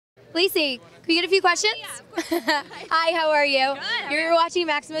Lacey, can we get a few questions? Yeah. Hi, how are you? Good. You're watching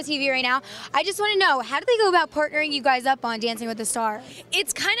MaximoTV right now. I just want to know, how do they go about partnering you guys up on Dancing with the Stars?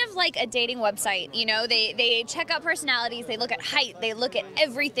 It's kind of like a dating website, you know. They check out personalities, they look at height, they look at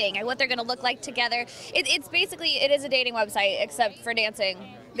everything and what they're going to look like together. It's basically, it is a dating website except for dancing.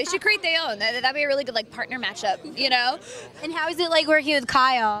 They should create their own. That'd be a really good like partner matchup, you know. And how is it like working with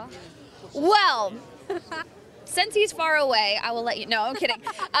Kyle? Well, since he's far away, I will let you know. I'm kidding.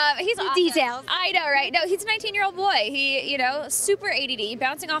 He's awesome. Details. I know, right? No, he's a 19-year-old boy. He, you know, super ADD,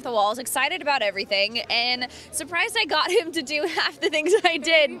 bouncing off the walls, excited about everything, and surprised I got him to do half the things I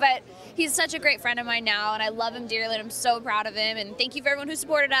did. But he's such a great friend of mine now, and I love him dearly, and I'm so proud of him. And thank you for everyone who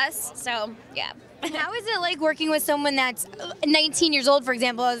supported us. So, yeah. And how is it like working with someone that's 19 years old, for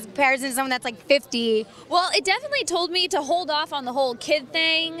example, as comparison to someone that's like 50? Well, it definitely told me to hold off on the whole kid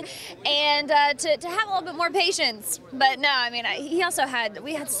thing and to have a little bit more patience. But no, I mean,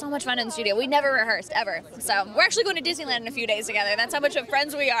 we had so much fun in the studio. We never rehearsed, ever. So we're actually going to Disneyland in a few days together. That's how much of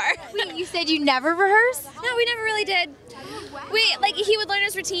friends we are. Wait, you said you never rehearse? No, we never really did. He would learn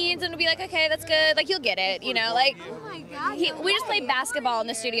his routines and would be like, okay, that's good. Like, you'll get it, you know? Like, Oh my God. we just played basketball in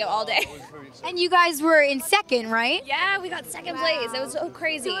the studio all day. And you guys were in second, right? Yeah, we got second place. It was so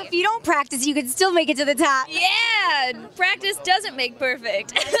crazy. So if you don't practice, you can still make it to the top. Yeah, practice doesn't make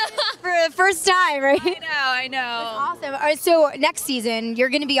perfect. For the first time, right? I know. Awesome. All right, so next season, you're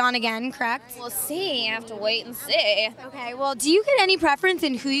going to be on again, correct? We'll see. I have to wait and see. Okay, well, do you get any preference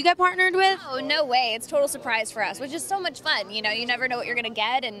in who you get partnered with? Oh, no way. It's total surprise for us, which is so much fun. You know, you never know what you're going to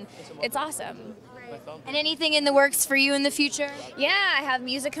get, and it's awesome. And anything in the works for you in the future? Yeah, I have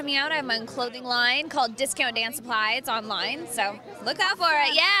music coming out. I have my own clothing line called Discount Dance Supply. It's online, so look out for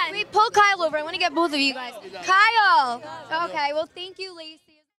it. Yeah. Wait, pull Kyle over. I want to get both of you guys. Kyle! Okay, well, thank you, Lacey.